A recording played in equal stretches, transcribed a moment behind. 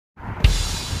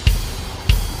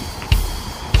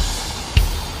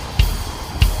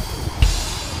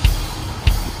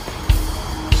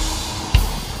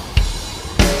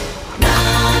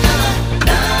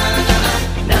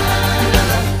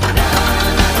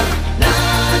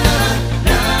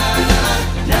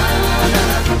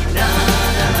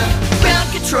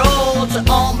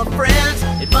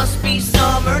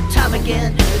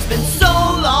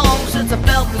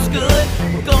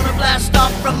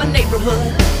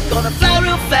neighborhood. Gonna fly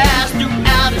real fast through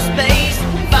outer space,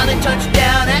 finally touch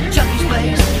down at Chucky's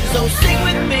place. So sing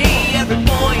with me, every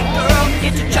boy and girl,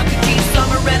 it's a Chuck E. Cheese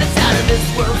summer and it's out of this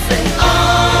world. Say, oh,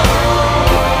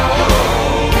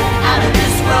 out of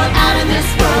this world, out of this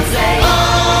world. Say, oh,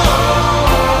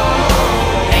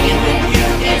 hanging with you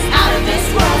is out of this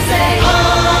world. Say, oh,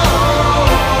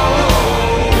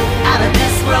 out of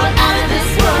this world, out of this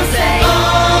world. Say, oh,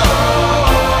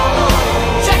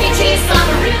 Chuck E. Cheese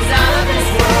summer is out of this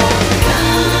world.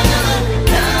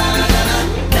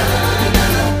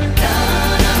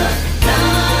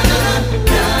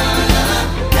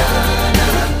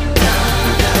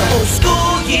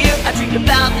 I dreamed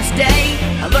about this day.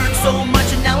 I learned so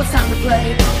much and now it's time to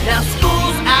play. Now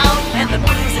school's out and the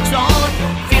music's on.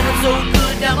 Feeling so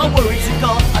good, now my worries are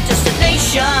gone. Our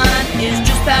destination is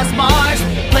just past Mars,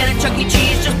 planet Chuck E.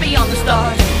 Cheese just beyond the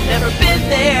stars. Never been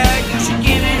there, you should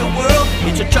give it a whirl.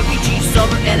 It's a Chuck E. Cheese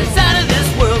summer and it's out of this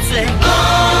world. Say, oh,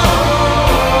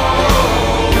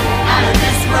 out of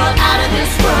this world, out of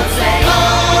this world. Say,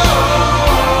 oh,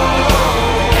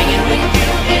 hanging with you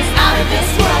is out of this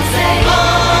world. Say, oh,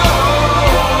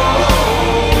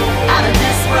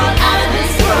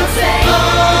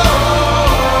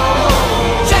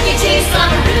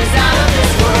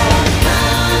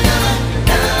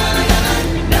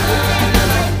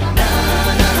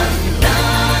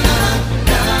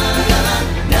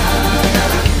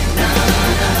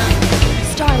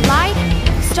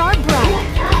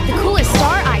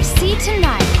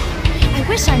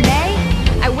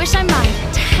 I wish I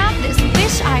might to have this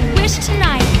wish I wish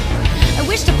tonight. I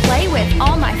wish to play with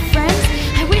all my friends.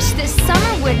 I wish this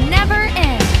summer would never